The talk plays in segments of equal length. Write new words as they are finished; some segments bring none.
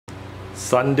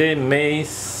Sunday, May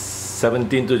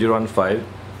 17, 2015,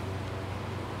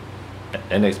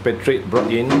 an expatriate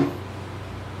brought in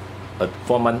a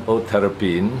 4-month-old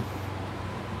terrapin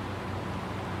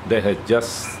that had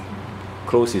just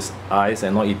closed his eyes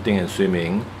and not eating and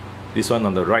swimming. This one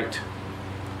on the right,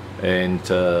 and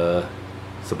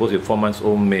supposed to be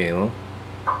 4-month-old male.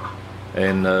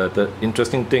 And the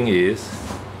interesting thing is,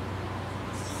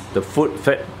 the food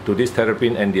fed to this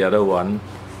terrapin and the other one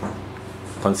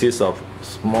consists of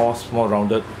small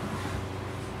rounded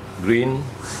green,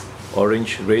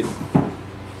 orange, red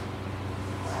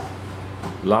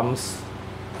lumps.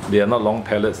 They are not long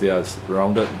pellets, they are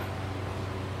rounded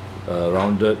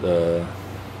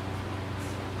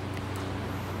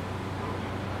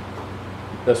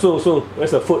so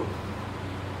where's the foot?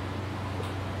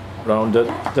 Rounded,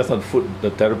 just not the foot, the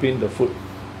terrapin, the foot.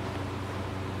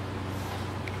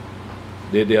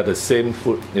 They are the same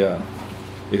food, yeah.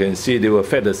 You can see they were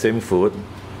fed the same food.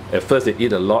 At first they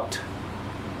eat a lot,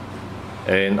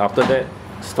 and after that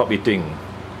stop eating.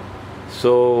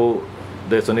 So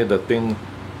there's only the thing,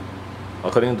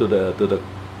 according to the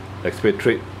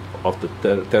expatriate of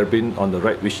the terrapin on the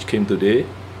right, which came today,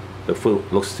 the food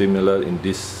looks similar in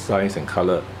this size and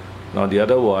color. Now the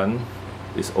other one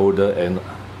is older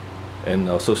and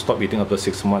also stopped eating after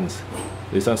 6 months.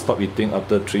 This one stopped eating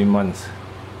after 3 months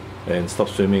and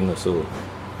stopped swimming also.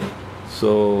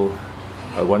 So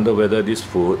I wonder whether this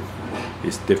food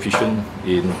is deficient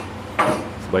in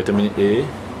vitamin A.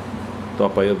 Toa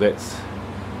Payoh Vets,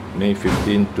 May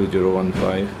 15,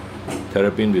 2015,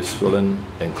 terrapin with swollen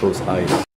and closed eyes.